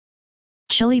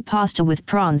Chili pasta with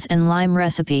prawns and lime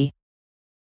recipe.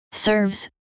 Serves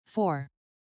 4.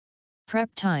 Prep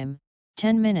time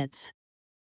 10 minutes.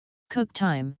 Cook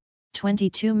time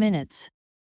 22 minutes.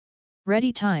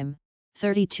 Ready time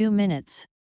 32 minutes.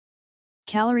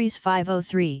 Calories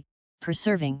 503 per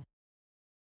serving.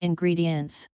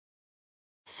 Ingredients: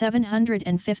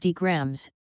 750 grams,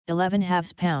 11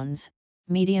 halves pounds,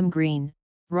 medium green,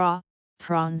 raw,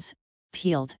 prawns,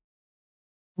 peeled.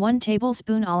 1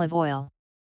 tablespoon olive oil.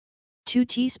 2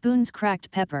 teaspoons cracked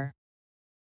pepper.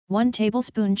 1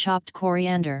 tablespoon chopped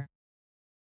coriander.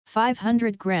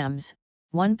 500 grams,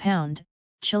 1 pound,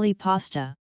 chili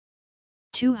pasta.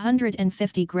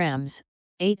 250 grams,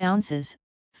 8 ounces,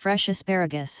 fresh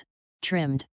asparagus,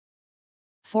 trimmed.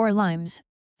 4 limes,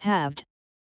 halved.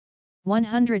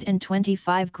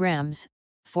 125 grams,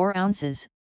 4 ounces,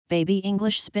 baby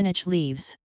English spinach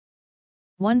leaves.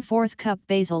 1/4 cup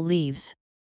basil leaves.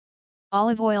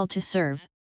 Olive oil to serve.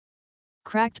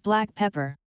 Cracked black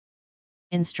pepper.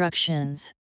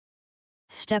 Instructions.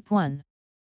 Step 1.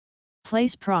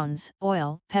 Place prawns,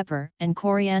 oil, pepper, and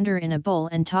coriander in a bowl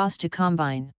and toss to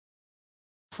combine.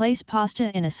 Place pasta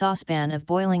in a saucepan of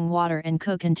boiling water and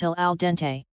cook until al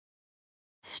dente.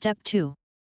 Step 2.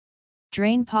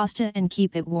 Drain pasta and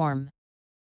keep it warm.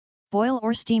 Boil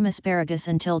or steam asparagus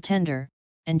until tender,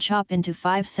 and chop into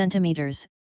 5 cm,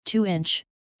 2-inch,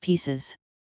 pieces.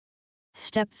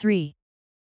 Step 3.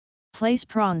 Place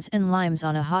prawns and limes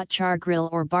on a hot char grill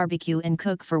or barbecue and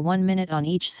cook for 1 minute on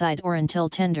each side or until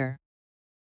tender.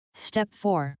 Step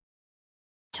 4.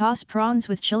 Toss prawns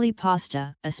with chili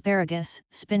pasta, asparagus,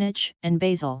 spinach, and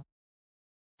basil.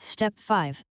 Step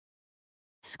 5.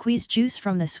 Squeeze juice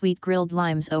from the sweet grilled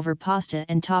limes over pasta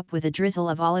and top with a drizzle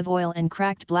of olive oil and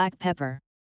cracked black pepper.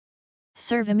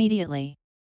 Serve immediately.